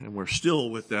And we're still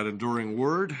with that enduring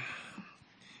word.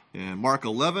 And Mark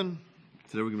 11,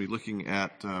 today we're going to be looking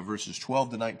at verses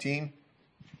 12 to 19.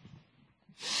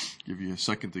 Give you a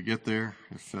second to get there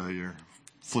if you're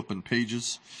flipping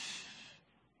pages.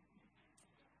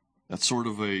 That's sort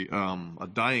of a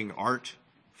dying art,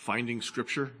 finding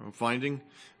scripture,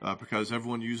 because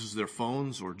everyone uses their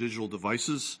phones or digital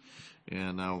devices.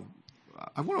 And now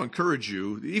I want to encourage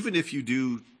you, even if you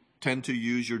do tend to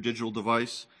use your digital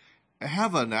device,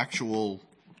 have an actual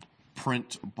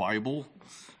print Bible.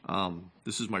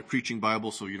 This is my preaching Bible,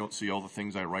 so you don't see all the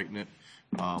things I write in it.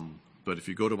 But if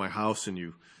you go to my house and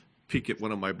you peek at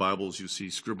one of my Bibles, you see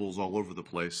scribbles all over the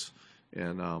place.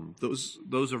 And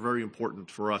those are very important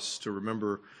for us to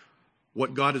remember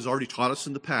what God has already taught us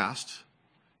in the past,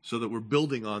 so that we're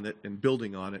building on it and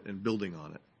building on it and building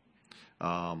on it.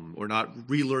 We're not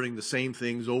relearning the same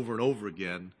things over and over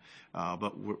again,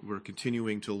 but we're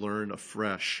continuing to learn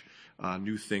afresh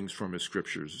new things from His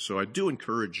Scriptures. So I do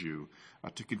encourage you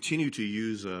to continue to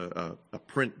use a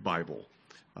print Bible.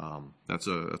 That's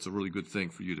a really good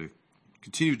thing for you to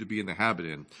continue to be in the habit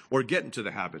in, or get into the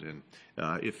habit in,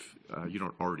 if you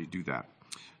don't already do that.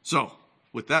 So,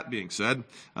 with that being said,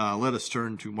 let us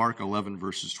turn to Mark 11,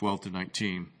 verses 12 to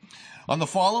 19. On the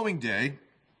following day,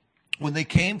 when they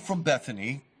came from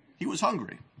Bethany, he was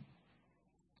hungry.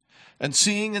 And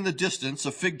seeing in the distance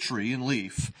a fig tree and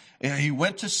leaf, he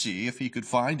went to see if he could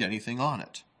find anything on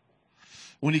it.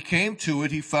 When he came to it,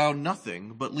 he found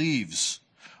nothing but leaves,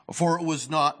 for it was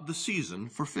not the season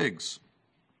for figs.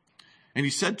 And he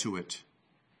said to it,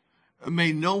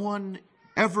 "May no one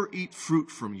ever eat fruit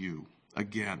from you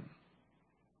again."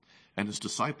 And his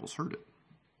disciples heard it.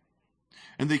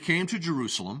 And they came to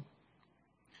Jerusalem,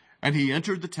 and he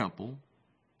entered the temple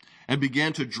and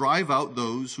began to drive out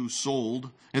those who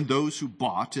sold and those who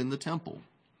bought in the temple.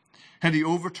 And he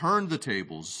overturned the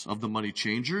tables of the money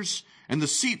changers and the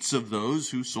seats of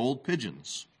those who sold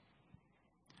pigeons.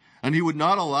 And he would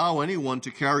not allow anyone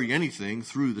to carry anything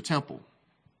through the temple.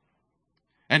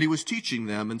 And he was teaching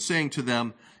them and saying to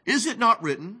them, "Is it not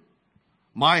written,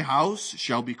 'My house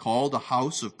shall be called a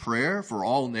house of prayer for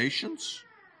all nations'?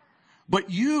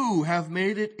 But you have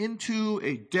made it into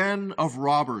a den of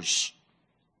robbers."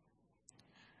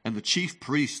 And the chief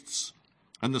priests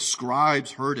and the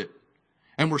scribes heard it,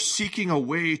 and were seeking a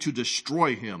way to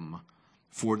destroy him,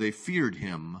 for they feared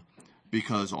him,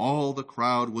 because all the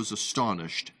crowd was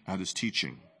astonished at his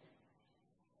teaching.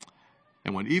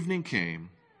 And when evening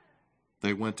came,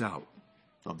 they went out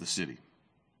of the city.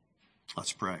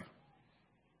 Let's pray.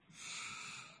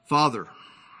 Father,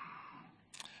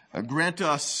 grant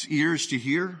us ears to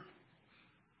hear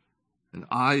and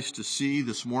eyes to see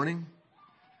this morning.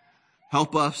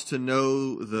 Help us to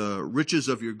know the riches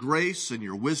of your grace and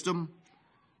your wisdom.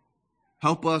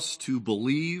 Help us to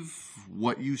believe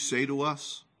what you say to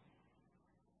us.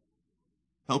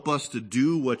 Help us to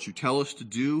do what you tell us to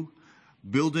do,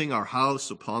 building our house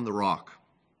upon the rock.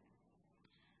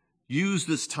 Use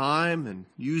this time and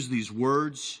use these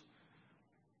words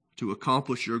to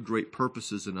accomplish your great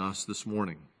purposes in us this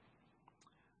morning.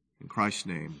 In Christ's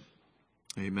name,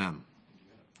 amen.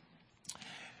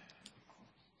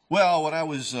 Well, when I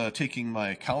was taking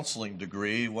my counseling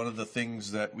degree, one of the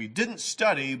things that we didn't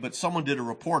study, but someone did a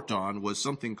report on, was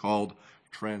something called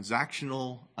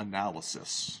transactional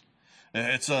analysis.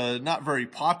 It's a not very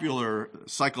popular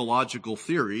psychological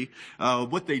theory.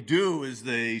 What they do is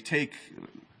they take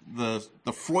the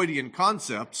Freudian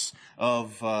concepts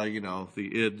of, the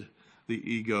id,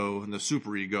 the ego, and the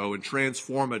superego, and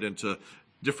transform it into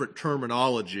different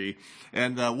terminology.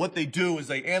 And what they do is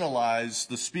they analyze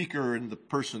the speaker and the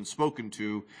person spoken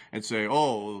to and say,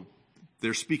 oh,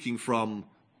 they're speaking from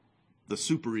the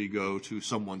superego to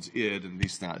someone's id and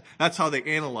these that. That's how they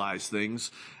analyze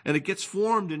things. And it gets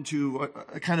formed into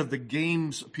a kind of the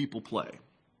games people play.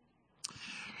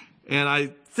 And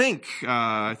I think,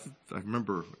 I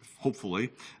remember,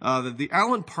 hopefully, that the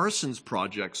Alan Parsons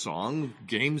Project song,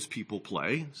 Games People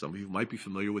Play, some of you might be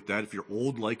familiar with that if you're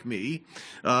old like me,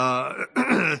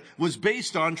 was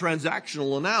based on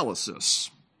transactional analysis.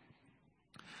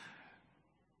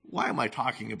 Why am I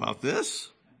talking about this?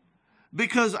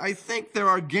 Because I think there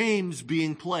are games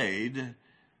being played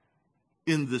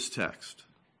in this text.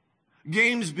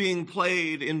 Games being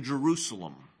played in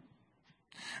Jerusalem.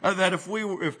 That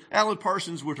if Alan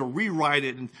Parsons were to rewrite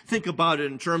it and think about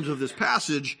it in terms of this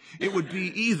passage, it would be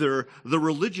either the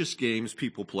religious games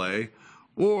people play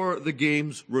or the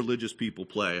games religious people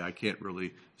play. I can't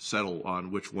really settle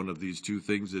on which one of these two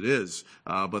things it is,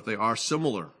 but they are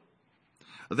similar.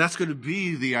 That's going to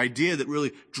be the idea that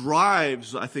really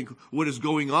drives, I think, what is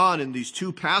going on in these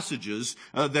two passages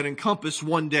that encompass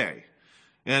one day.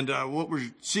 And what we're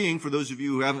seeing, for those of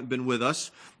you who haven't been with us,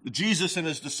 Jesus and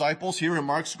his disciples here in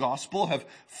Mark's gospel have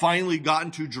finally gotten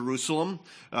to Jerusalem.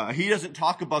 He doesn't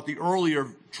talk about the earlier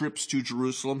trips to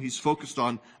Jerusalem. He's focused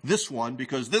on this one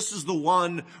because this is the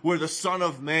one where the Son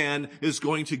of Man is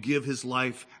going to give his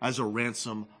life as a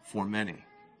ransom for many.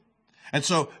 And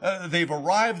so they've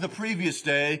arrived the previous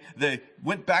day. They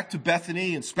went back to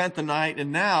Bethany and spent the night.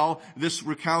 And now this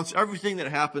recounts everything that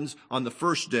happens on the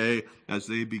first day as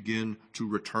they begin to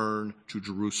return to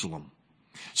Jerusalem.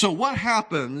 So what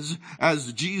happens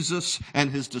as Jesus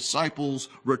and his disciples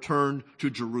return to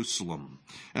Jerusalem?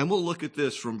 And we'll look at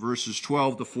this from verses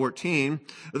 12 to 14.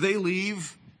 They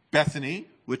leave Bethany,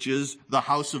 which is the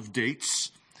house of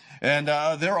dates, and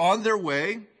they're on their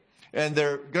way. And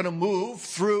they're going to move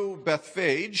through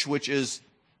Bethphage, which is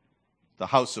the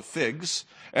house of figs,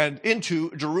 and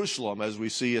into Jerusalem, as we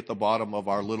see at the bottom of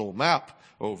our little map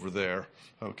over there.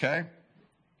 Okay?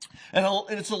 And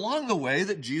it's along the way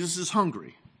that Jesus is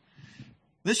hungry.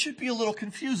 This should be a little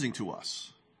confusing to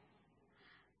us.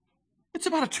 It's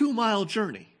about a 2-mile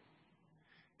journey.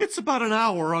 It's about an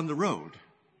hour on the road.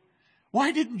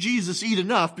 Why didn't Jesus eat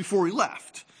enough before he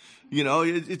left? You know,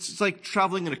 it's like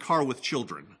traveling in a car with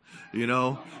children. You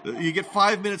know, you get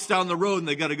 5 minutes down the road and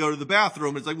they got to go to the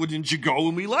bathroom. It's like, well, didn't you go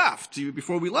when we left,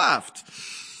 before we left?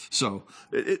 So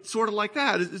it's sort of like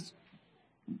that.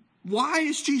 Why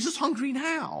is Jesus hungry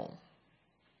now?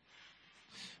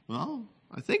 Well,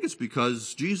 I think it's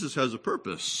because Jesus has a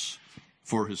purpose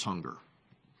for his hunger.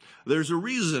 There's a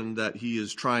reason that he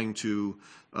is trying to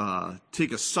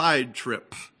take a side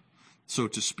trip, so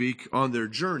to speak, on their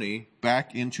journey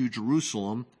back into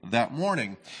Jerusalem that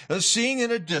morning. Seeing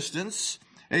in a distance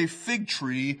a fig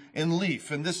tree in leaf.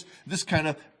 And this kind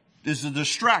of is a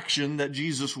distraction that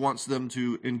Jesus wants them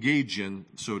to engage in,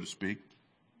 so to speak.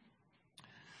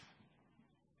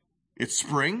 It's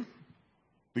spring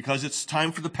because it's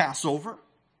time for the Passover.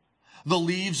 The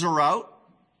leaves are out.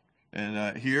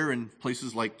 And here in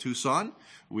places like Tucson,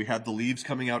 we had the leaves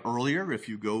coming out earlier. If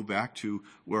you go back to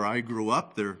where I grew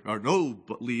up, there are no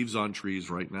leaves on trees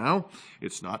right now.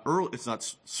 It's not early. It's not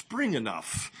spring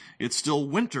enough. It's still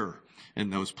winter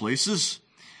in those places.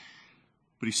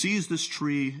 But he sees this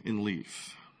tree in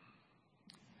leaf.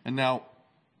 And now,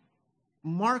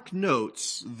 Mark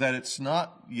notes that it's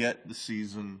not yet the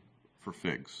season for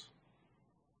figs.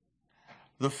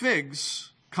 The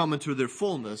figs come into their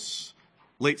fullness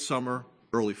late summer,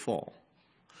 early fall.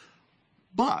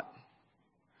 But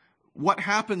what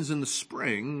happens in the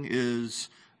spring is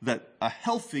that a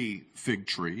healthy fig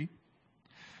tree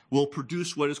will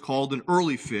produce what is called an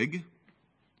early fig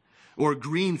or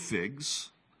green figs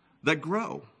that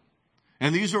grow.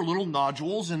 And these are little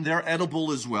nodules, and they're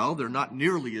edible as well. They're not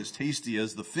nearly as tasty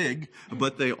as the fig,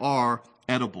 but they are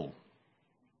edible.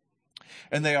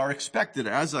 And they are expected,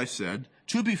 as I said,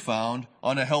 to be found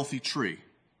on a healthy tree.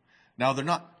 Now, they're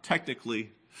not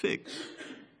technically figs.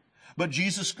 But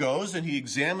Jesus goes and he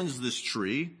examines this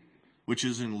tree, which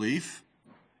is in leaf,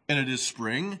 and it is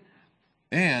spring,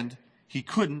 and he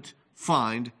couldn't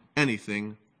find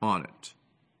anything on it.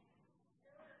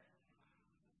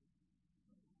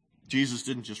 Jesus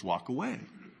didn't just walk away.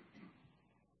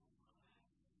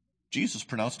 Jesus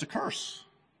pronounced a curse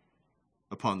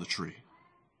upon the tree.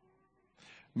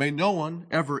 May no one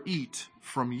ever eat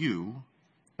from you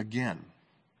again.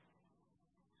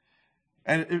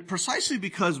 And precisely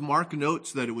because Mark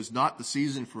notes that it was not the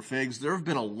season for figs, there have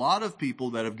been a lot of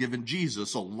people that have given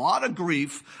Jesus a lot of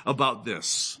grief about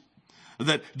this.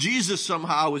 That Jesus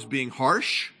somehow is being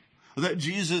harsh, that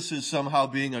Jesus is somehow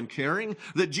being uncaring,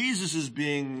 that Jesus is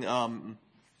being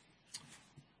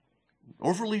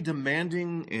overly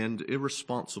demanding and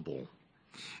irresponsible.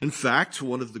 In fact,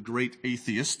 one of the great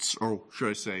atheists, or should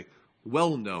I say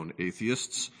well-known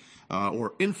atheists,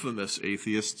 or infamous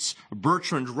atheists,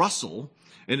 Bertrand Russell,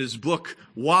 in his book,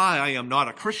 Why I Am Not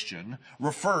a Christian,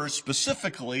 refers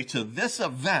specifically to this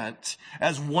event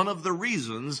as one of the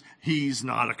reasons he's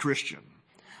not a Christian.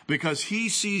 Because he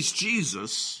sees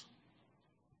Jesus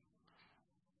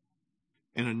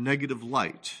in a negative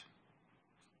light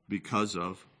because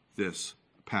of this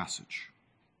passage.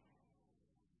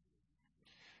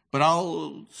 But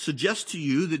I'll suggest to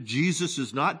you that Jesus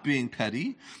is not being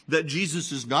petty, that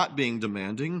Jesus is not being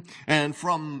demanding, and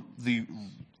from the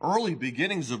early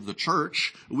beginnings of the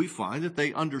church, we find that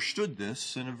they understood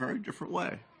this in a very different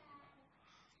way.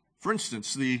 For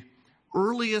instance, the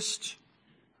earliest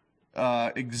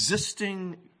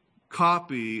existing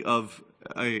copy of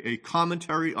a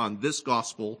commentary on this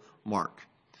gospel, Mark,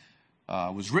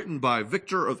 was written by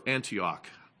Victor of Antioch.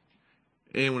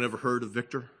 Anyone ever heard of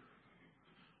Victor?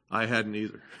 I hadn't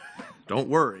either. Don't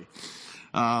worry.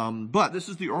 But this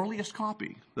is the earliest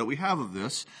copy that we have of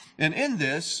this. And in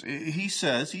this, he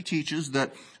teaches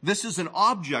that this is an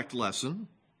object lesson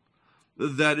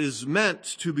that is meant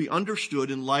to be understood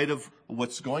in light of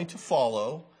what's going to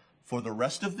follow for the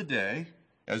rest of the day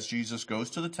as Jesus goes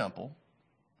to the temple.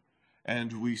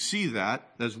 And we see that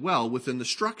as well within the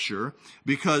structure,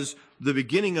 because the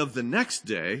beginning of the next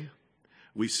day,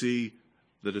 we see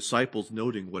the disciples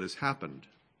noting what has happened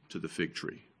to the fig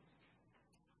tree.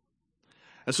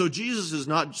 And so Jesus is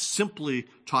not simply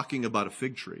talking about a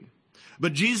fig tree,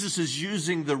 but Jesus is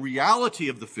using the reality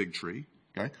of the fig tree.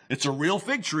 Okay? It's a real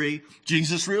fig tree.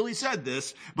 Jesus really said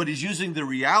this, but he's using the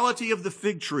reality of the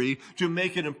fig tree to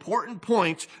make an important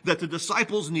point that the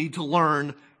disciples need to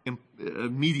learn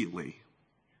immediately.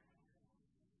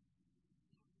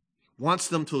 Wants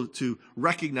them to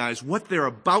recognize what they're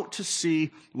about to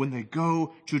see when they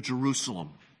go to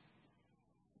Jerusalem.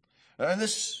 And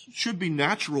this should be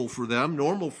natural for them,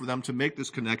 normal for them to make this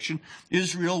connection.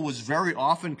 Israel was very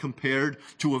often compared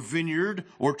to a vineyard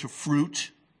or to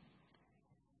fruit,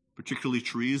 particularly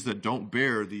trees that don't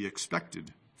bear the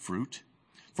expected fruit.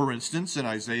 For instance, in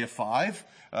Isaiah 5,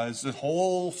 is the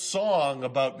whole song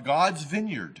about God's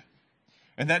vineyard.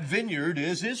 And that vineyard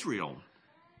is Israel.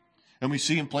 And we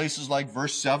see in places like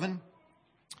verse 7,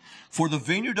 for the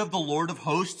vineyard of the Lord of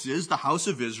hosts is the house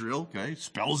of Israel. Okay,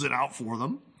 spells it out for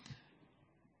them.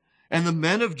 And the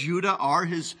men of Judah are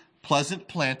his pleasant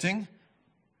planting.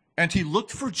 And he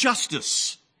looked for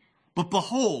justice, but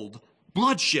behold,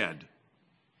 bloodshed.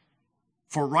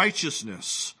 For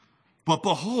righteousness, but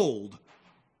behold,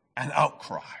 an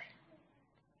outcry.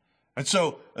 And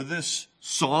so this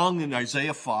song in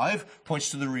Isaiah 5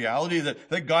 points to the reality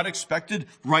that God expected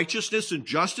righteousness and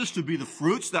justice to be the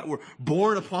fruits that were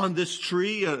born upon this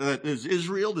tree, that is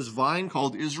Israel, this vine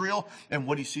called Israel. And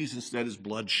what he sees instead is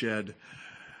bloodshed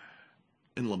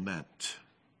and lament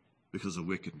because of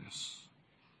wickedness.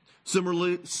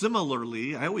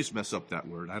 Similarly, I always mess up that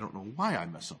word. I don't know why I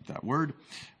mess up that word.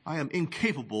 I am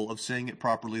incapable of saying it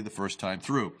properly the first time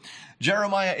through.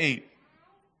 Jeremiah 8,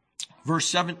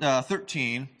 verse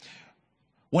 13,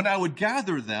 when I would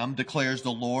gather them, declares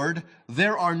the Lord,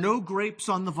 there are no grapes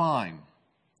on the vine,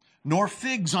 nor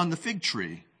figs on the fig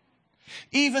tree.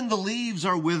 Even the leaves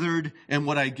are withered, and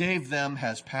what I gave them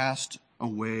has passed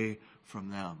away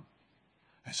from them.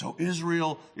 And so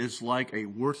Israel is like a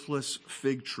worthless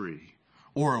fig tree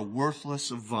or a worthless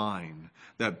vine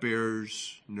that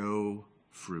bears no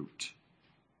fruit.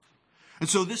 And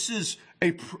so this is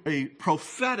a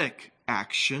prophetic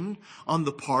action on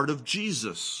the part of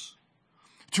Jesus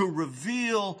to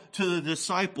reveal to the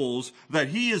disciples that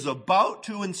he is about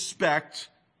to inspect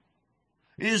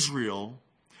Israel,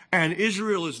 and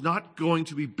Israel is not going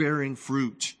to be bearing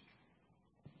fruit.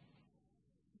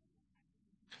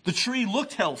 The tree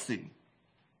looked healthy.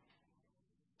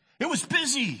 It was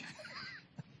busy.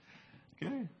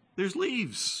 Okay, there's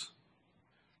leaves.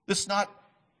 It's not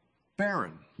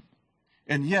barren.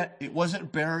 And yet it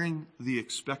wasn't bearing the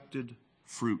expected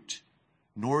fruit,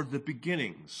 nor the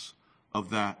beginnings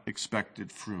of that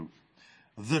expected fruit.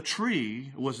 The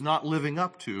tree was not living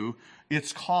up to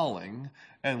its calling,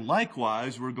 and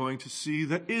likewise we're going to see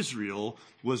that Israel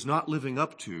was not living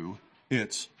up to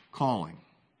its calling.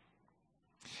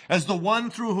 As the one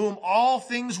through whom all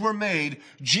things were made,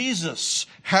 Jesus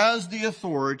has the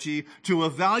authority to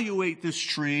evaluate this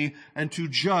tree and to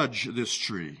judge this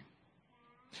tree.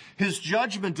 His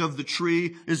judgment of the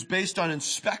tree is based on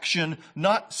inspection,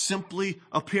 not simply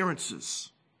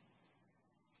appearances.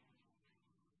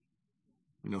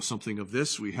 We know something of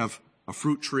this. We have a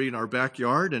fruit tree in our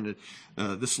backyard, and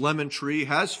this lemon tree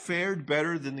has fared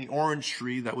better than the orange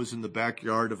tree that was in the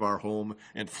backyard of our home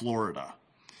in Florida.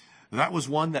 That was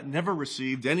one that never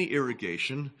received any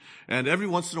irrigation, and every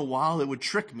once in a while it would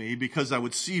trick me because I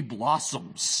would see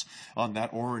blossoms on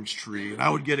that orange tree, and I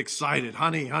would get excited,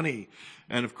 honey, honey.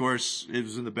 And of course, it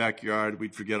was in the backyard,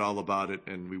 we'd forget all about it,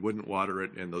 and we wouldn't water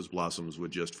it, and those blossoms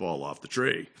would just fall off the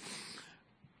tree.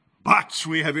 But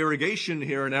we have irrigation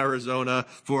here in Arizona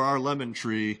for our lemon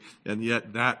tree, and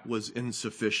yet that was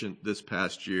insufficient this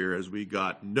past year as we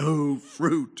got no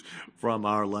fruit from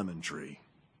our lemon tree.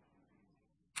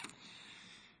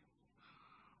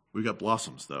 We got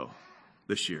blossoms, though,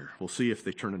 this year. We'll see if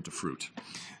they turn into fruit.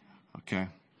 Okay?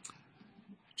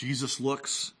 Jesus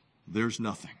looks, there's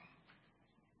nothing.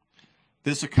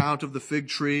 This account of the fig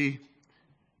tree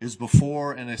is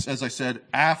before, and as I said,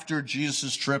 after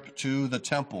Jesus' trip to the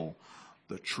temple.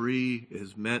 The tree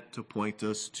is meant to point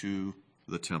us to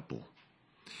the temple.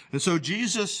 And so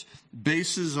Jesus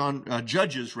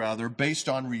judges based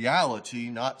on reality,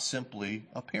 not simply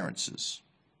appearances.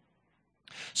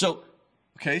 So,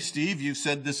 Okay, Steve, you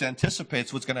said this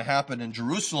anticipates what's going to happen in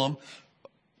Jerusalem.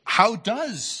 How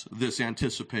does this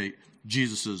anticipate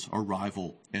Jesus'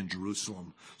 arrival in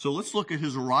Jerusalem? So let's look at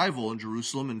his arrival in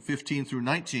Jerusalem in 15 through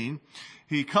 19.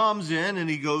 He comes in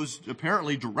and he goes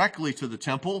apparently directly to the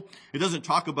temple. It doesn't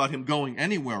talk about him going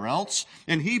anywhere else.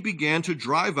 And he began to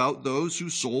drive out those who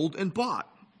sold and bought.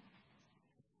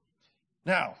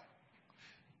 Now,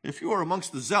 if you are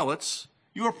amongst the zealots,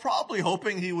 you are probably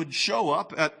hoping he would show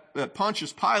up at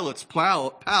Pontius Pilate's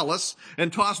palace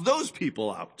and toss those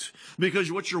people out. Because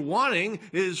what you're wanting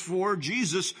is for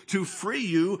Jesus to free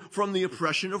you from the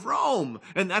oppression of Rome.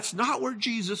 And that's not where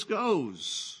Jesus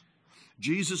goes.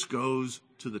 Jesus goes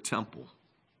to the temple.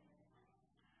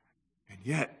 And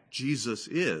yet, Jesus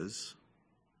is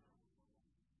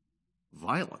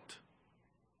violent.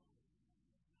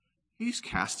 He's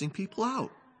casting people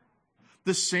out.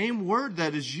 The same word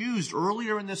that is used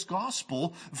earlier in this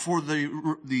gospel for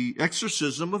the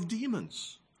exorcism of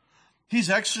demons. He's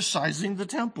exorcising the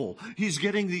temple. He's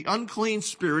getting the unclean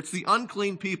spirits, the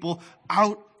unclean people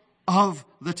out of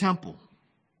the temple.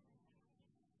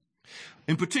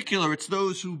 In particular, it's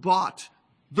those who bought,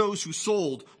 those who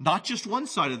sold, not just one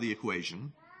side of the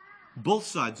equation, both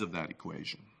sides of that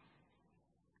equation.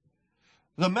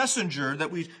 The messenger that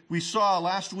we saw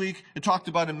last week, it talked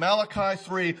about in Malachi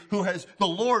 3, the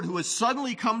Lord who has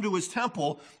suddenly come to his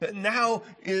temple, that now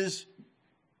is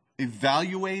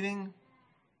evaluating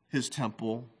his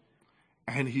temple,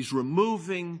 and he's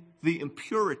removing the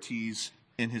impurities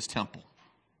in his temple.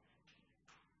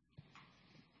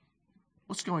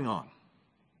 What's going on?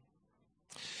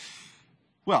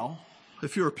 Well,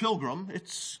 if you're a pilgrim,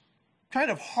 it's kind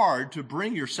of hard to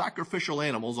bring your sacrificial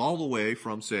animals all the way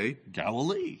from, say,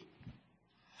 Galilee.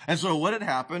 And so what had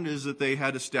happened is that they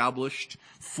had established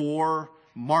 4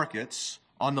 markets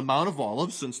on the Mount of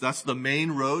Olives, since that's the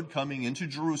main road coming into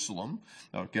Jerusalem,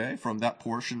 okay, from that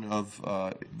portion of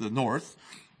the north.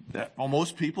 That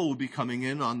most people would be coming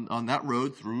in on that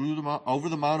road over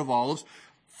the Mount of Olives.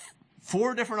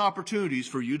 4 different opportunities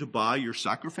for you to buy your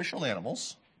sacrificial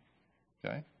animals,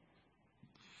 okay,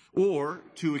 or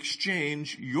to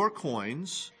exchange your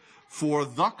coins for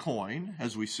the coin,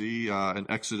 as we see in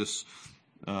Exodus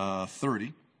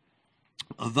 30,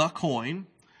 the coin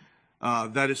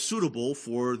that is suitable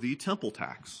for the temple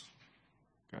tax.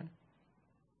 Okay?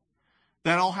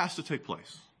 That all has to take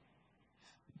place.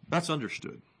 That's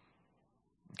understood.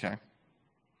 Okay?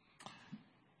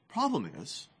 Problem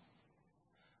is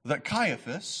that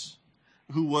Caiaphas,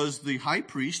 who was the high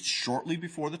priest shortly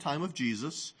before the time of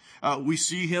Jesus, we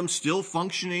see him still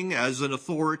functioning as an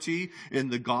authority in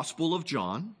the Gospel of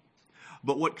John.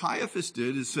 But what Caiaphas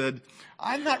did is said,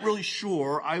 I'm not really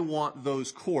sure I want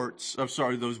those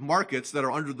those markets that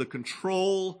are under the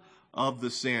control of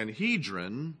the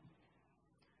Sanhedrin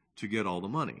to get all the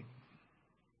money.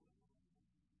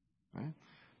 Okay?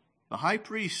 The high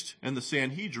priest and the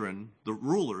Sanhedrin, the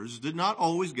rulers, did not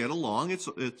always get along. It's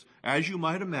as you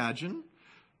might imagine,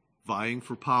 vying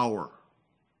for power.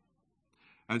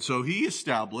 And so he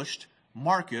established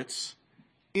markets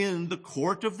in the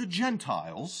court of the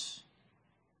Gentiles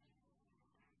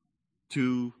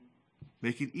to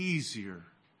make it easier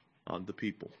on the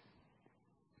people.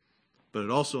 But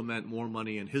it also meant more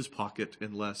money in his pocket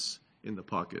and less in the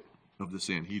pocket of the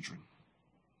Sanhedrin.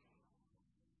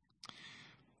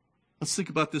 Let's think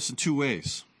about this in 2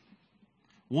 ways.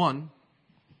 One,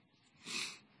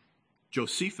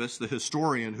 Josephus, the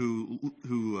historian who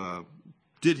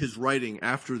did his writing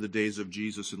after the days of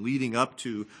Jesus and leading up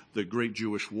to the Great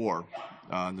Jewish War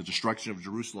and the destruction of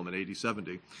Jerusalem in AD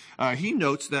 70, he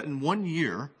notes that in 1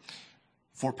 year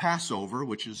for Passover,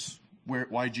 which is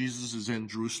why Jesus is in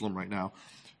Jerusalem right now,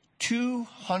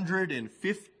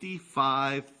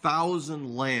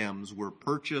 255,000 lambs were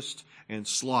purchased and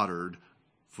slaughtered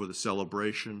for the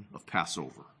celebration of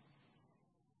Passover.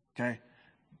 Okay?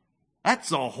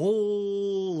 That's a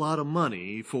whole lot of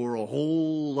money for a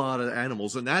whole lot of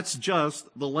animals, and that's just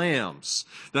the lambs.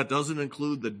 That doesn't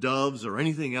include the doves or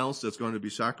anything else that's going to be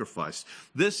sacrificed.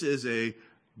 This is a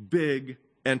big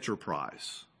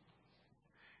enterprise.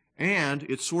 And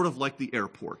it's sort of like the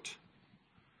airport.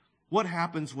 What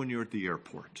happens when you're at the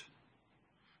airport?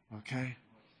 Okay?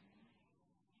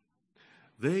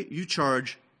 You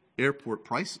charge airport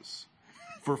prices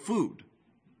for food.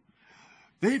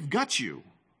 They've got you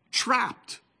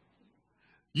trapped.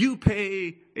 You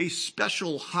pay a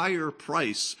special higher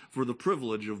price for the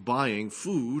privilege of buying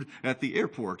food at the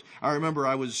airport. I remember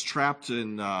I was trapped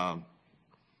in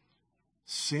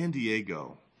San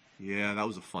Diego. Yeah, that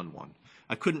was a fun one.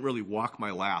 I couldn't really walk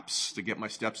my laps to get my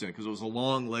steps in because it was a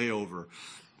long layover.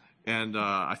 And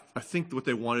I think what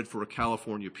they wanted for a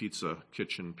California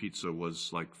kitchen pizza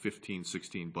was like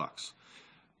 $15-16.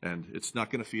 And it's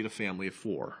not going to feed a family of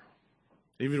 4.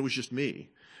 Even if it was just me.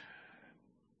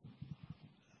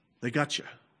 They got you.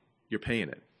 You're paying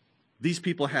it. These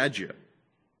people had you.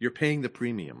 You're paying the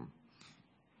premium.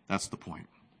 That's the point.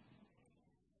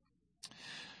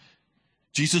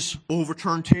 Jesus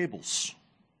overturned tables.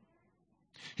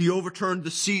 He overturned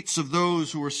the seats of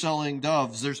those who were selling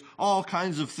doves. There's all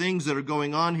kinds of things that are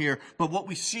going on here. But what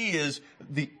we see is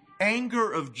the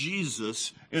anger of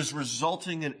Jesus is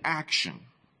resulting in action.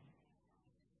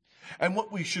 And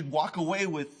what we should walk away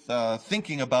with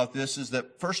thinking about this is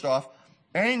that, first off,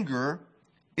 anger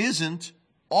isn't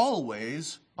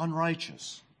always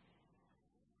unrighteous.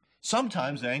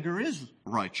 Sometimes anger is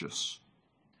righteous.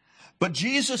 But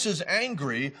Jesus is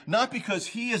angry not because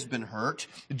he has been hurt.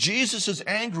 Jesus is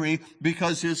angry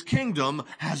because his kingdom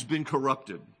has been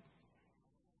corrupted.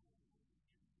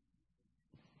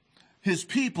 His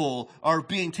people are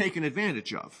being taken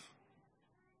advantage of.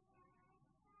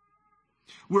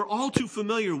 We're all too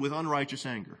familiar with unrighteous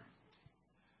anger.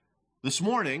 This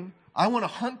morning, I want to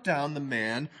hunt down the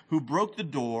man who broke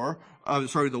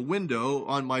the window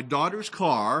on my daughter's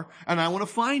car, and I want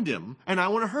to find him, and I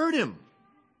want to hurt him.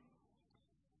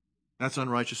 That's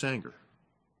unrighteous anger.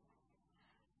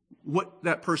 What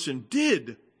that person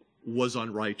did was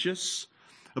unrighteous,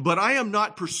 but I am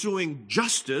not pursuing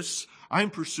justice. I'm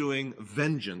pursuing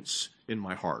vengeance in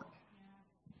my heart.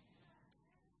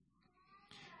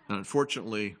 And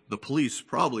unfortunately, the police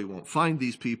probably won't find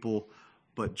these people,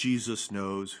 but Jesus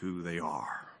knows who they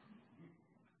are.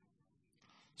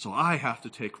 So I have to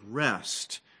take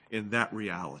rest in that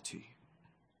reality.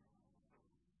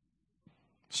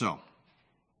 So,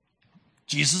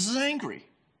 Jesus is angry.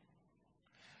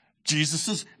 Jesus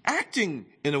is acting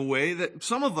in a way that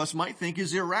some of us might think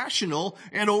is irrational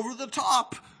and over the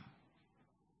top.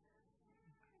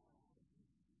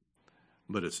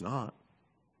 But it's not.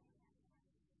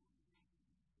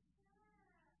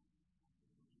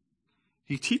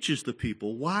 He teaches the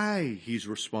people why he's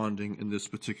responding in this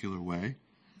particular way.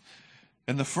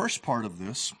 And the first part of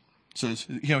this says,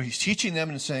 he's teaching them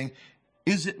and saying,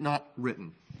 is it not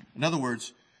written? In other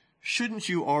words, shouldn't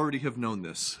you already have known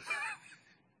this?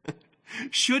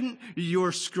 Shouldn't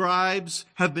your scribes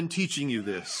have been teaching you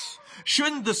this?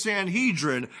 Shouldn't the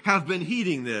Sanhedrin have been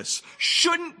heeding this?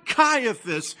 Shouldn't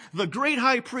Caiaphas, the great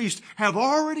high priest, have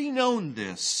already known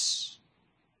this?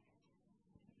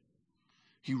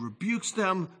 He rebukes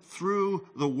them through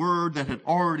the word that had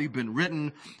already been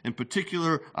written. In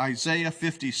particular, Isaiah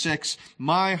 56,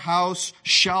 my house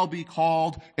shall be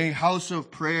called a house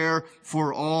of prayer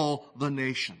for all the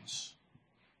nations.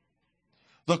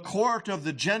 The court of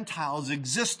the Gentiles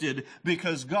existed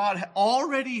because God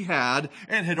already had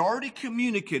and had already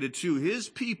communicated to his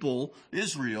people,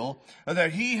 Israel,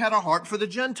 that he had a heart for the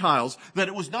Gentiles, that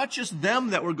it was not just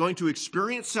them that were going to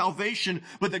experience salvation,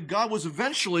 but that God was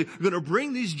eventually going to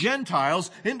bring these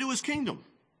Gentiles into his kingdom.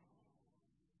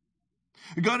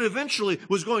 God eventually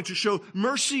was going to show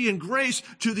mercy and grace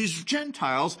to these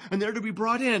Gentiles, and they're to be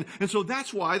brought in. And so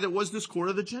that's why there was this court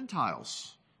of the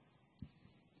Gentiles.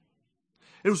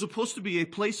 It was supposed to be a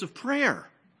place of prayer.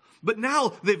 But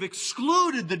now they've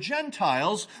excluded the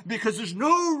Gentiles because there's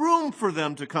no room for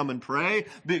them to come and pray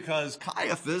because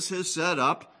Caiaphas has set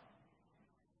up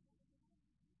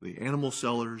the animal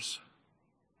sellers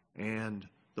and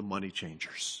the money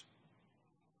changers.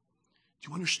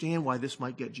 Do you understand why this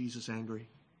might get Jesus angry?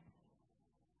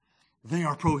 They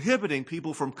are prohibiting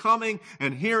people from coming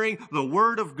and hearing the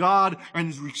word of God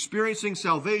and experiencing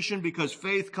salvation because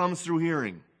faith comes through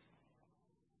hearing.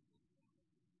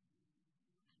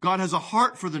 God has a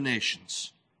heart for the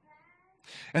nations.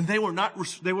 And they were not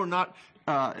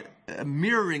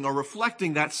mirroring or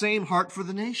reflecting that same heart for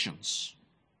the nations.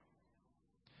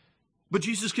 But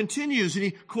Jesus continues, and he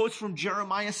quotes from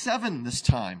Jeremiah 7 this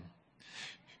time.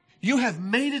 You have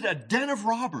made it a den of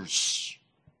robbers.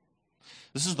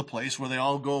 This is the place where they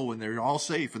all go and they're all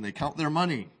safe and they count their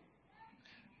money.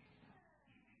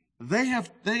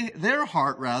 Their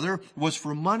heart, was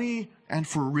for money and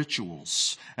for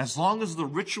rituals. As long as the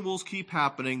rituals keep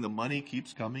happening, the money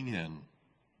keeps coming in.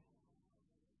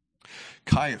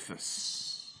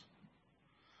 Caiaphas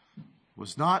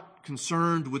was not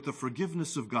concerned with the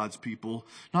forgiveness of God's people,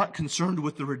 not concerned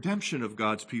with the redemption of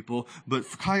God's people, but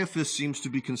Caiaphas seems to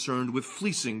be concerned with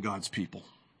fleecing God's people.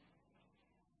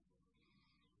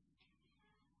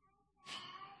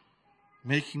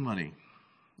 Making money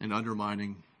and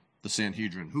undermining the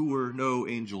Sanhedrin, who were no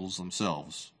angels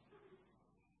themselves.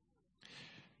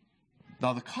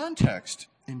 Now, the context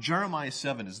in Jeremiah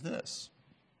 7 is this.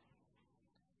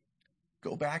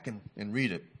 Go back and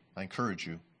read it. I encourage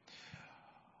you.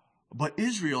 But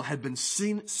Israel had been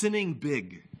sinning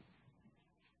big.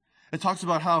 It talks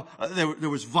about how there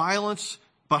was violence,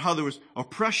 about how there was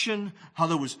oppression, how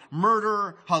there was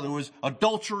murder, how there was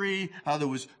adultery, how there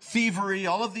was thievery,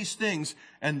 all of these things.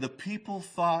 And the people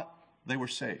thought they were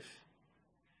safe,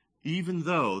 even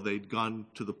though they'd gone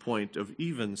to the point of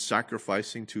even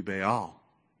sacrificing to Baal.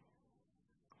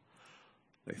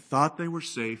 They thought they were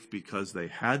safe because they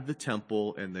had the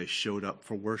temple and they showed up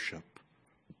for worship.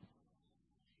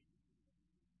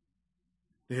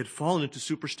 They had fallen into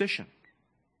superstition.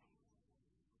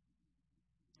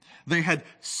 They had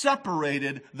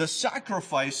separated the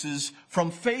sacrifices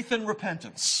from faith and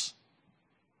repentance.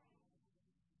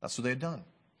 That's what they had done.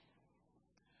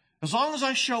 As long as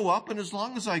I show up and as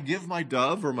long as I give my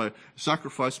dove or my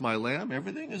sacrifice my lamb,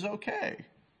 everything is okay.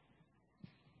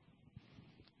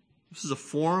 This is a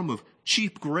form of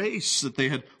cheap grace that they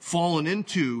had fallen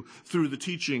into through the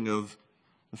teaching of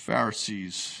the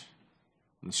Pharisees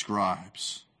and the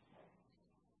scribes.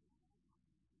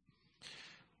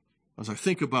 As I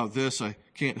think about this, I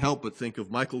can't help but think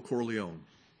of Michael Corleone.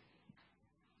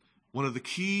 One of the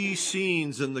key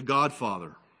scenes in The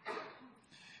Godfather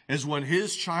is when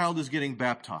his child is getting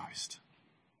baptized.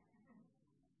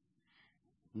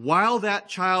 While that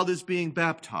child is being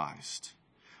baptized,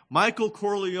 Michael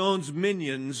Corleone's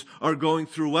minions are going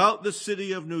throughout the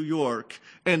city of New York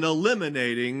and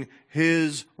eliminating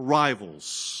his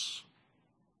rivals.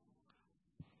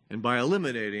 And by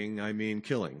eliminating, I mean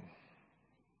killing.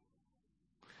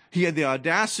 He had the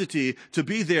audacity to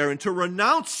be there and to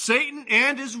renounce Satan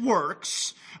and his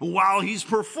works while he's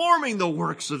performing the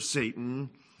works of Satan.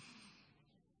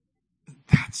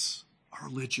 That's a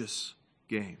religious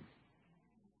game.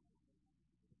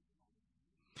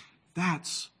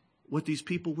 That's what these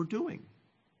people were doing.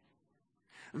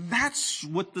 That's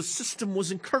what the system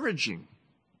was encouraging.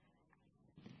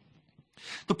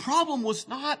 The problem was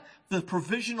not the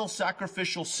provisional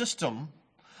sacrificial system.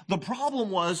 The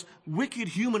problem was wicked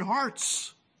human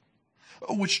hearts,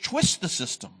 which twist the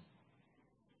system,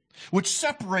 which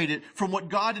separate it from what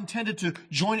God intended to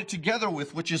join it together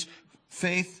with, which is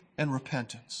faith and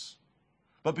repentance.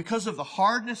 But because of the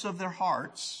hardness of their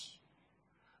hearts,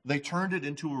 they turned it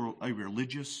into a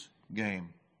religious game.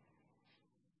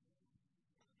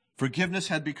 Forgiveness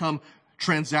had become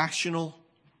transactional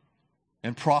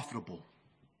and profitable.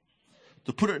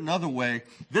 To put it another way,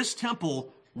 this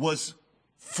temple was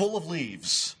full of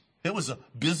leaves. It was a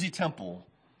busy temple,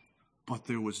 but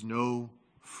there was no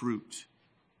fruit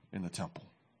in the temple.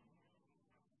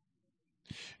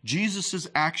 Jesus'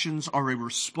 actions are a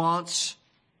response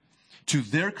to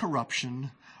their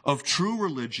corruption of true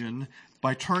religion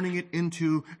by turning it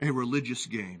into a religious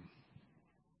game.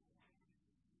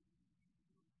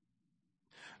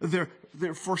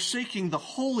 They're forsaking the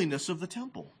holiness of the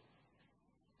temple.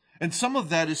 And some of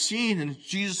that is seen in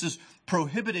Jesus'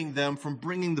 prohibiting them from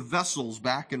bringing the vessels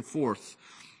back and forth.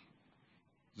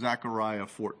 Zechariah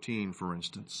 14, for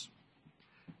instance.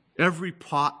 Every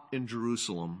pot in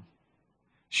Jerusalem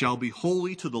shall be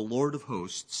holy to the Lord of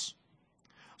hosts,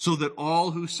 so that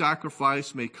all who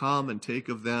sacrifice may come and take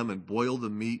of them and boil the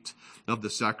meat of the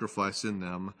sacrifice in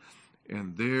them,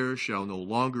 and there shall no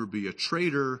longer be a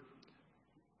traitor,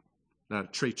 not a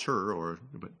traitor,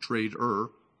 but trader,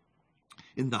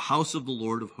 in the house of the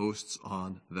Lord of hosts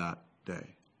on that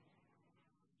day.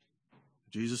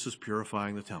 Jesus is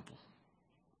purifying the temple.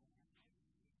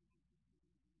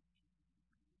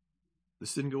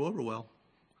 This didn't go over well.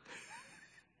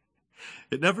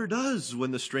 It never does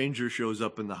when the stranger shows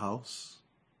up in the house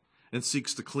and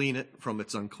seeks to clean it from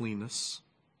its uncleanness.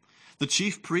 The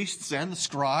chief priests and the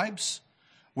scribes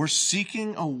were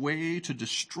seeking a way to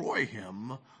destroy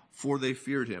him, for they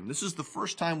feared him. This is the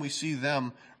first time we see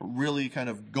them really kind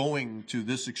of going to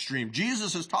this extreme.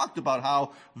 Jesus has talked about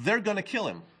how they're going to kill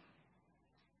him.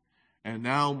 And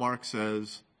now Mark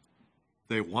says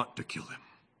they want to kill him.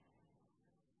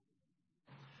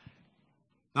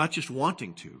 Not just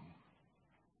wanting to,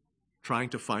 trying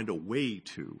to find a way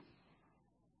to.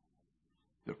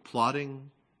 They're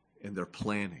plotting and they're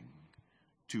planning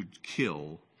to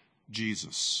kill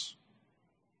Jesus.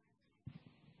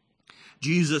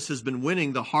 Jesus has been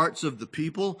winning the hearts of the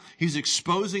people. He's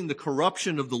exposing the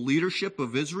corruption of the leadership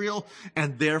of Israel,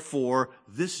 and therefore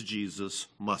this Jesus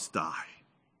must die.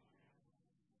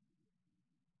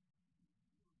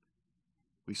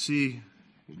 We see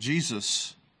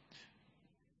Jesus,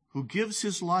 who gives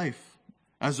his life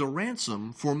as a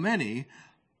ransom for many,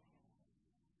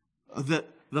 that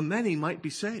the many might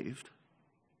be saved.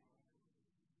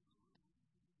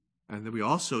 And then we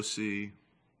also see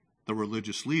the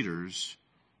religious leaders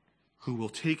who will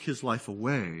take his life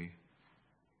away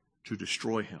to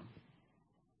destroy him.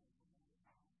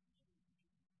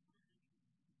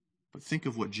 But think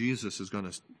of what Jesus is going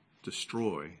to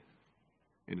destroy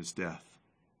in his death.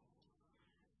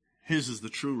 His is the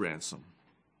true ransom,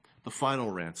 the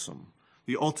final ransom,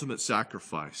 the ultimate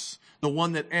sacrifice, the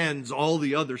one that ends all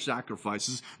the other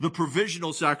sacrifices. The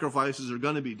provisional sacrifices are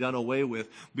going to be done away with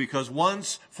because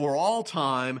once for all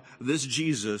time, this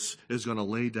Jesus is going to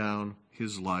lay down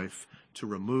his life to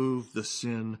remove the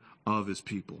sin of his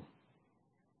people.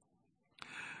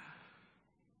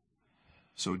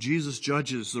 So Jesus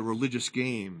judges the religious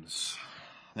games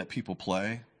that people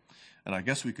play. And I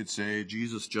guess we could say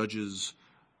Jesus judges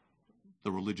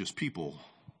the religious people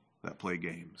that play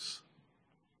games.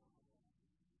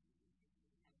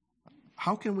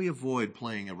 How can we avoid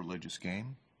playing a religious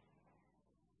game?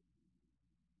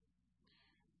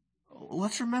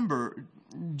 Let's remember,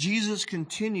 Jesus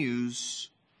continues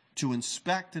to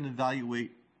inspect and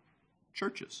evaluate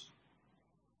churches.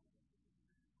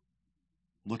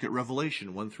 Look at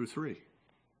Revelation 1 through 3.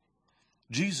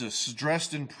 Jesus,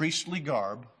 dressed in priestly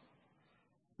garb,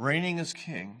 reigning as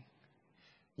king,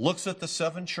 looks at the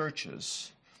 7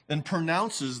 churches and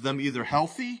pronounces them either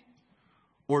healthy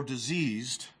or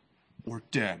diseased or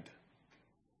dead.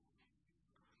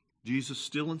 Jesus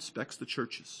still inspects the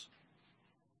churches.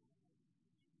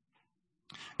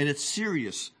 And it's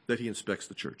serious that he inspects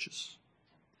the churches.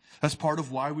 That's part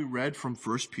of why we read from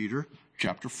 1 Peter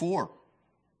chapter 4.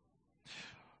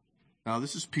 Now,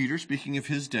 this is Peter speaking of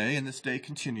his day, and this day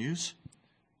continues.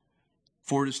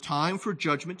 For it is time for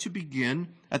judgment to begin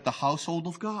at the household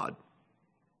of God.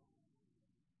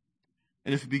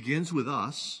 And if it begins with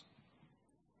us,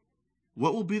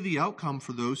 what will be the outcome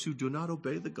for those who do not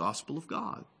obey the gospel of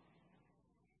God?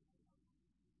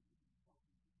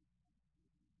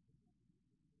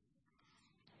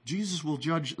 Jesus will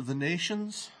judge the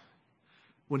nations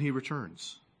when he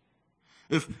returns.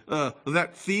 If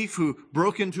that thief who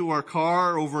broke into our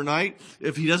car overnight,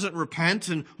 if he doesn't repent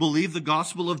and believe the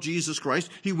gospel of Jesus Christ,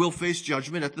 he will face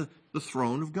judgment at the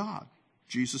throne of God.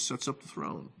 Jesus sets up the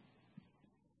throne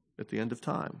at the end of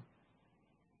time.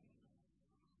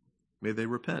 May they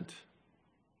repent.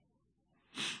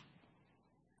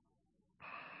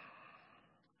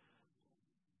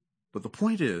 But the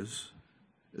point is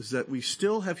that we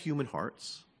still have human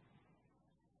hearts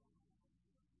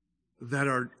that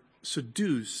are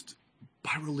seduced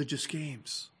by religious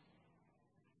games.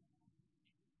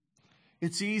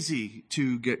 It's easy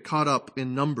to get caught up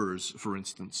in numbers, for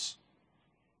instance,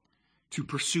 to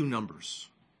pursue numbers,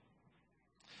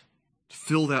 to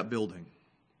fill that building,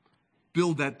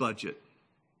 build that budget.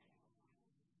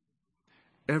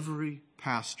 Every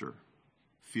pastor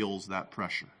feels that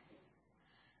pressure.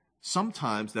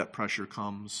 Sometimes that pressure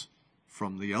comes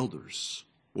from the elders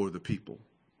or the people.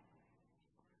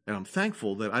 And I'm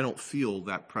thankful that I don't feel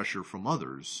that pressure from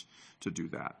others to do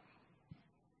that.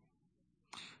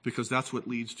 Because that's what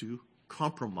leads to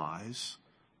compromise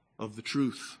of the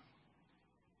truth.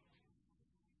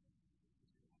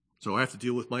 So I have to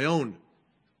deal with my own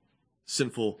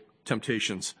sinful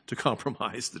temptations to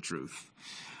compromise the truth,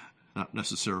 not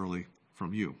necessarily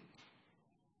from you.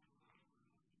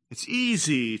 It's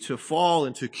easy to fall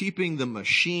into keeping the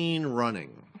machine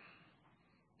running.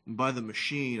 And by the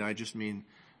machine, I just mean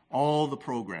all the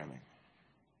programming.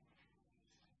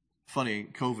 Funny,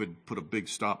 COVID put a big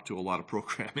stop to a lot of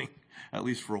programming, at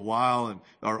least for a while, and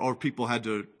or people had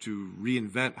to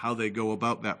reinvent how they go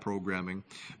about that programming.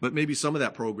 But maybe some of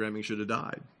that programming should have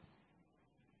died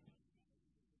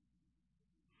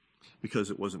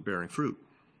because it wasn't bearing fruit.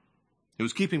 It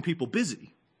was keeping people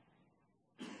busy,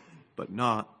 but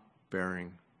not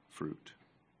bearing fruit.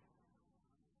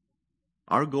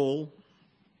 Our goal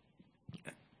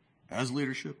as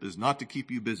leadership is not to keep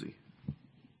you busy.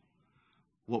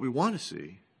 What we want to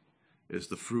see is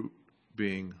the fruit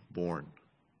being born.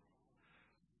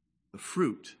 The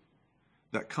fruit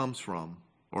that comes from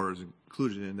or is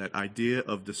included in that idea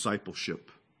of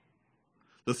discipleship.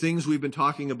 The things we've been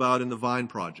talking about in the Vine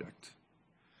Project.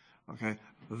 Okay?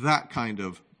 That kind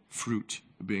of fruit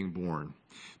being born.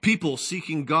 People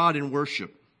seeking God in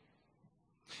worship.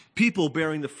 People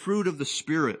bearing the fruit of the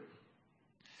Spirit.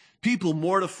 People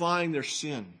mortifying their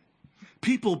sin.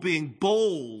 People being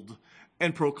bold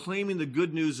and proclaiming the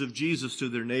good news of Jesus to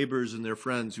their neighbors and their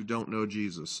friends who don't know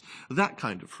Jesus. That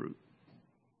kind of fruit.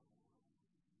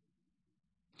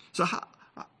 So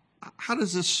how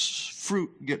does this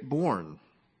fruit get born?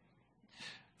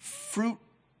 Fruit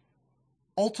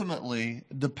ultimately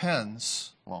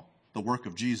depends, the work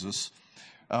of Jesus,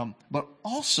 but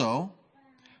also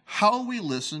how we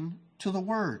listen to the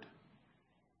Word.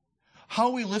 how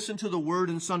we listen to the Word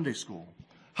in Sunday school,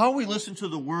 how we listen to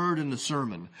the Word in the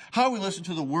sermon, how we listen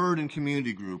to the Word in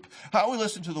community group, how we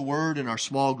listen to the Word in our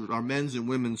small group, our men's and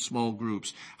women's small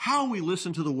groups, how we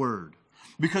listen to the Word.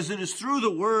 Because it is through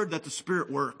the Word that the Spirit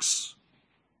works.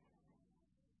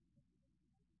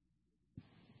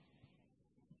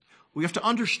 We have to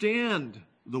understand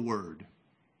the Word.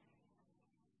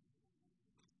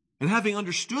 And having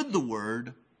understood the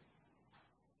Word,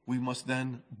 we must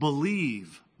then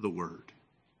believe the Word.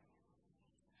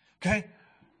 Okay?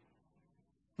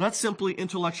 Not simply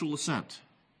intellectual assent.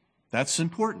 That's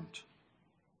important.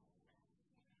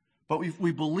 But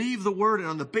we believe the Word, and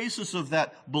on the basis of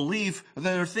that belief,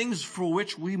 there are things for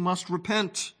which we must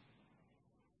repent.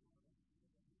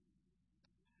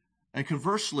 And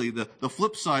conversely, the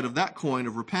flip side of that coin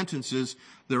of repentance is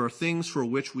there are things for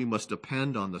which we must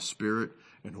depend on the Spirit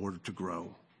in order to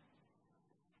grow.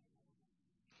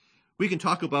 We can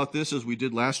talk about this as we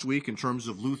did last week in terms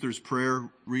of Luther's prayer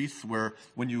wreath, where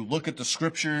when you look at the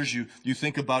scriptures, you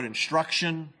think about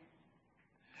instruction,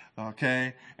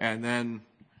 okay? And then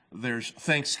there's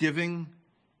thanksgiving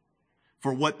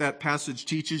for what that passage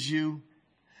teaches you.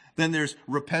 Then there's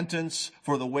repentance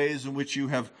for the ways in which you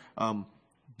have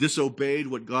disobeyed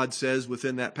what God says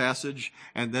within that passage.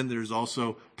 And then there's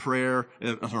also prayer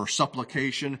or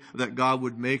supplication that God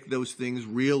would make those things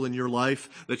real in your life,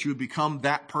 that you would become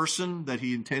that person that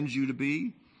He intends you to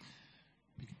be.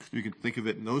 We could think of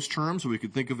it in those terms, or we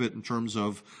could think of it in terms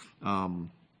of, now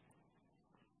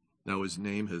his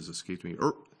name has escaped me,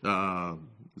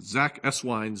 Zach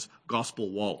Eswine's Gospel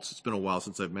Waltz. It's been a while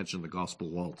since I've mentioned the Gospel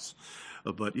Waltz.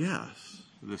 But yeah,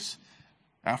 this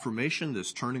affirmation,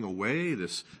 this turning away,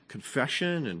 this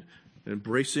confession and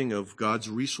embracing of God's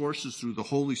resources through the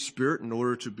Holy Spirit in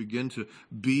order to begin to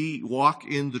walk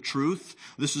in the truth.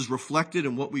 This is reflected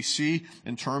in what we see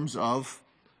in terms of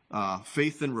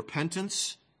faith and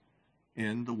repentance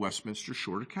in the Westminster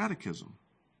Shorter Catechism.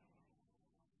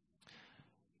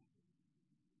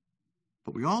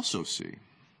 But we also see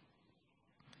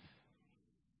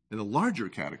in the larger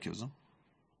catechism,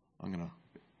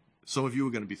 some of you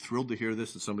are going to be thrilled to hear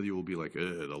this, and some of you will be like,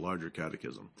 the larger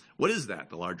catechism. What is that,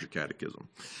 the larger catechism?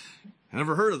 I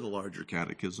never heard of the larger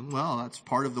catechism. Well, that's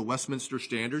part of the Westminster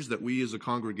Standards that we as a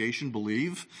congregation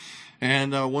believe.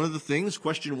 And one of the things,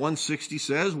 question 160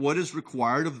 says, what is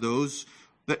required of those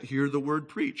that hear the word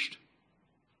preached?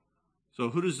 So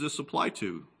who does this apply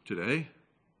to today?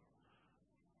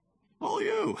 All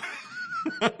you.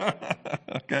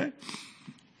 Okay.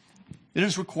 It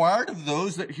is required of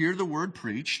those that hear the word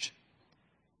preached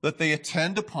that they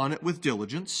attend upon it with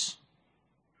diligence,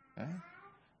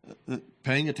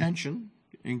 paying attention,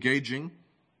 engaging.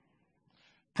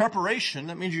 Preparation,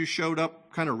 that means you showed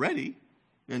up kind of ready,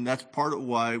 and that's part of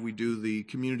why we do the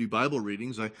community Bible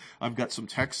readings. I've got some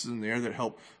texts in there that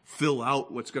help fill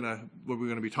out what we're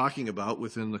going to be talking about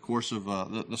within the course of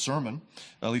the sermon,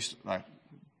 at least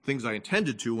things I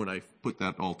intended to when I put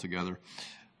that all together.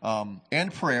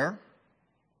 And prayer.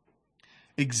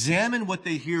 Examine what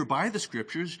they hear by the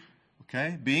scriptures,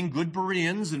 okay? Being good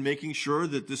Bereans and making sure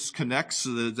that this connects,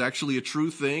 so that it's actually a true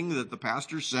thing that the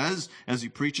pastor says as he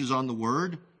preaches on the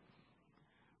word.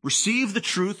 Receive the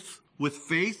truth with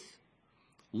faith,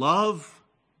 love,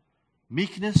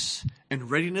 meekness, and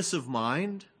readiness of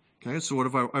mind. Okay, so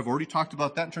I've already talked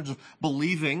about that in terms of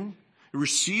believing,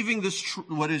 receiving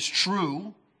what is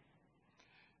true.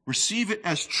 Receive it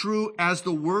as true as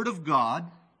the Word of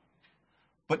God,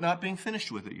 but not being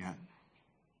finished with it yet.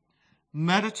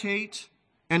 Meditate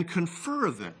and confer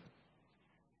of it.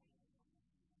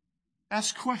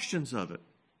 Ask questions of it.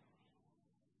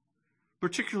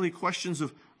 Particularly questions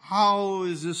of, how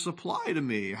does this apply to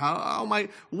me?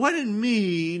 What in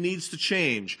me needs to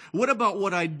change? What about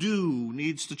what I do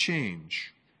needs to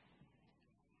change?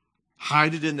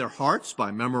 Hide it in their hearts by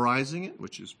memorizing it,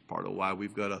 which is part of why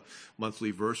we've got a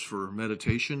monthly verse for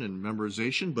meditation and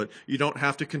memorization. But you don't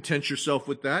have to content yourself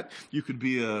with that. You could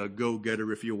be a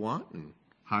go-getter if you want and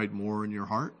hide more in your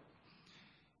heart,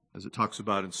 as it talks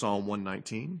about in Psalm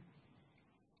 119.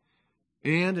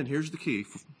 And here's the key,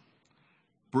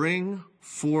 bring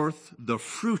forth the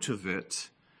fruit of it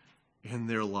in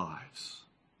their lives.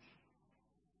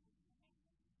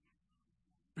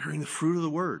 Bearing the fruit of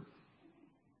the word.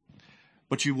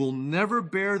 But you will never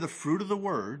bear the fruit of the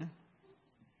word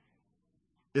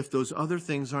if those other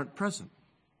things aren't present.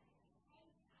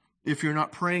 If you're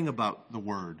not praying about the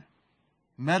word,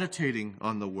 meditating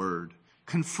on the word,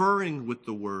 conferring with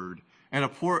the word, and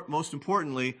most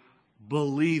importantly,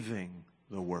 believing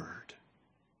the word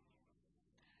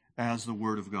as the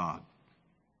word of God.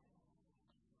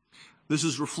 This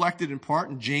is reflected in part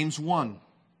in James 1,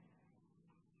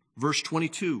 Verse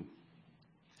 22.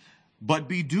 But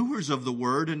be doers of the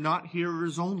word and not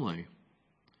hearers only,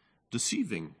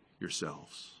 deceiving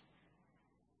yourselves.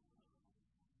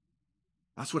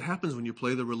 That's what happens when you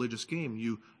play the religious game.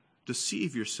 You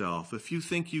deceive yourself. If you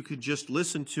think you could just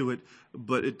listen to it,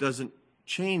 but it doesn't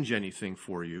change anything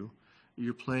for you,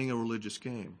 you're playing a religious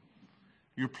game.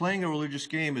 You're playing a religious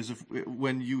game as if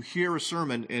when you hear a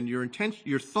sermon and your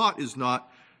thought is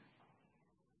not,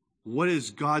 what is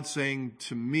God saying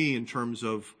to me in terms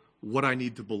of what I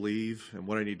need to believe and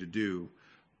what I need to do,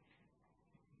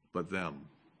 but them.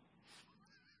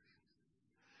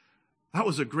 That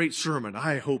was a great sermon.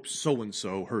 I hope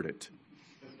so-and-so heard it.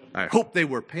 I hope they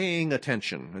were paying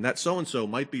attention. And that so-and-so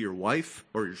might be your wife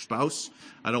or your spouse.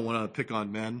 I don't want to pick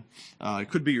on men. It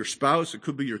could be your spouse. It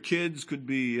could be your kids. It could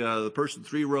be the person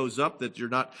 3 rows up that you're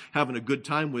not having a good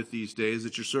time with these days,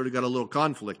 that you're sort of got a little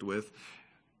conflict with.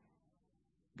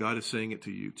 God is saying it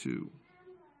to you too,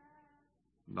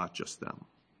 not just them.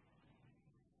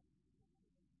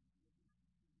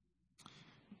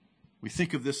 We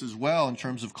think of this as well in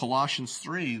terms of Colossians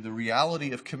 3, the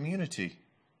reality of community.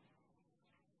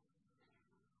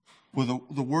 Well,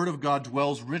 the Word of God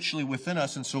dwells richly within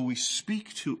us, and so we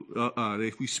speak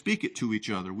it to each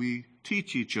other. We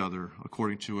teach each other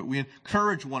according to it. We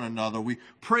encourage one another. We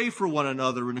pray for one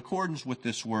another in accordance with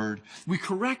this Word. We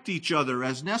correct each other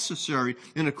as necessary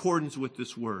in accordance with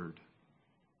this Word.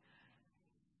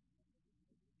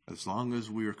 As long as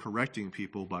we are correcting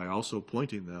people by also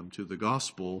pointing them to the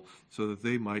gospel so that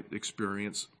they might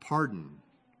experience pardon.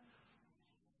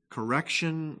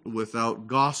 Correction without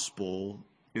gospel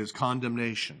is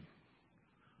condemnation.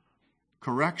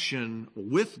 Correction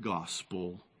with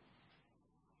gospel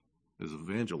is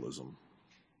evangelism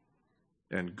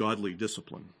and godly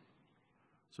discipline.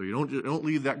 So you don't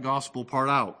leave that gospel part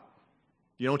out.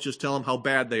 You don't just tell them how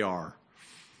bad they are.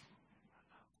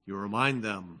 You remind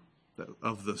them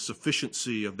of the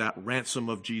sufficiency of that ransom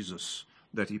of Jesus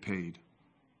that he paid.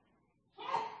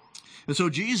 And so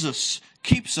Jesus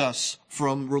keeps us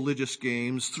from religious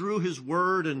games through his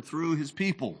word and through his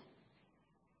people.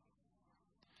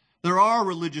 There are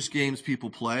religious games people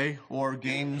play, or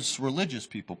games religious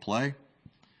people play.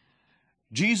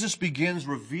 Jesus begins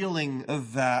revealing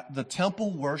that the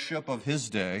temple worship of his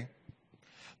day,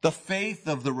 the faith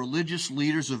of the religious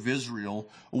leaders of Israel,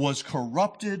 was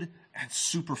corrupted and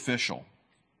superficial.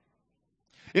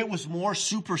 It was more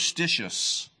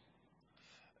superstitious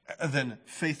than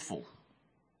faithful.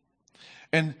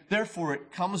 And therefore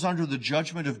it comes under the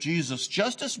judgment of Jesus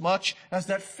just as much as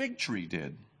that fig tree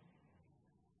did.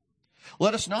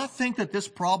 Let us not think that this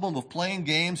problem of playing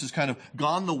games has kind of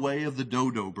gone the way of the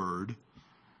dodo bird.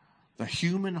 The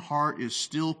human heart is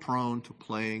still prone to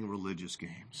playing religious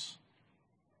games.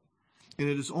 And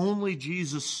it is only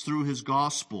Jesus through his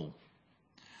gospel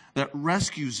that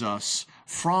rescues us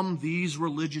from these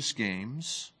religious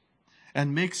games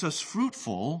and makes us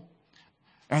fruitful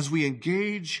as we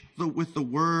engage with the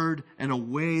word in a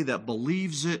way that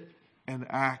believes it and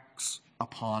acts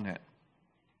upon it.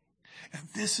 And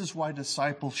this is why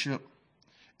discipleship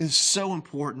is so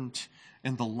important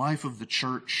in the life of the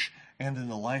church and in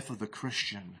the life of the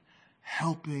Christian,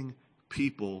 helping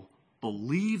people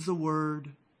believe the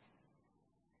word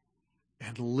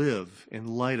and live in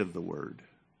light of the word.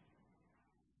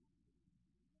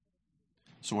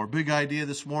 So our big idea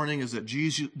this morning is that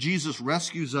Jesus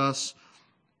rescues us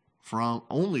from,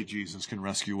 only Jesus can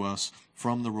rescue us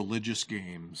from the religious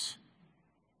games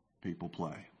people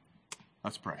play.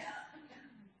 Let's pray.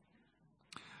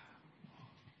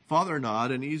 Father,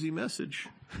 not an easy message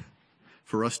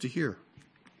for us to hear.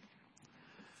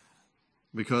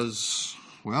 Because,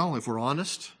 well, if we're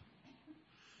honest,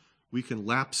 we can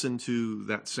lapse into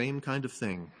that same kind of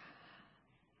thing.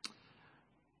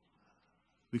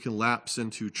 We can lapse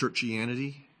into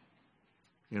churchianity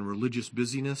and religious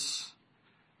busyness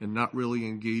and not really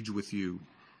engage with you.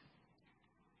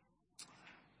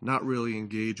 Not really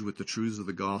engage with the truths of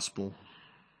the gospel.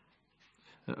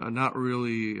 Not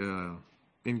really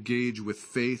engage with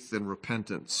faith and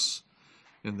repentance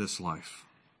in this life.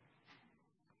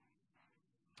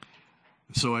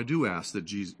 So I do ask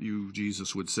that you,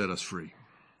 Jesus, would set us free.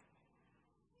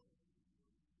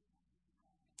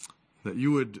 That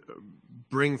you would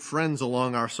bring friends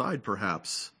along our side,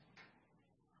 perhaps,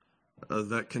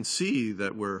 that can see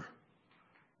that we're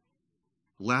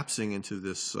lapsing into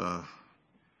this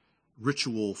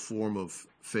ritual form of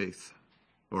faith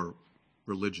or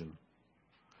religion.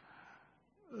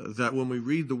 That when we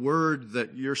read the word,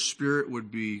 that your Spirit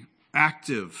would be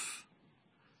active,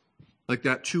 like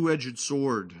that two-edged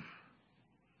sword,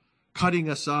 cutting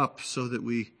us up so that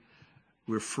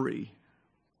we're free.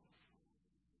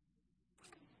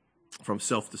 from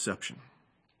self-deception.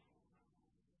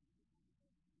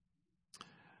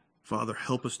 Father,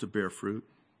 help us to bear fruit.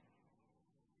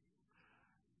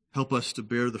 Help us to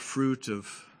bear the fruit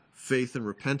of faith and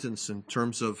repentance in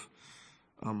terms of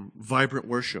vibrant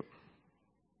worship,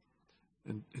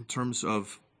 in terms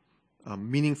of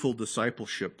meaningful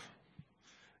discipleship,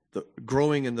 the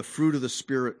growing in the fruit of the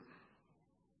Spirit,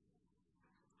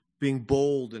 being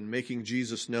bold and making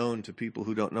Jesus known to people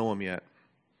who don't know him yet.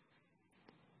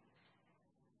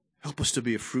 Help us to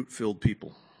be a fruit-filled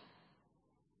people.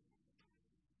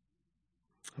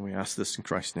 And we ask this in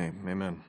Christ's name. Amen.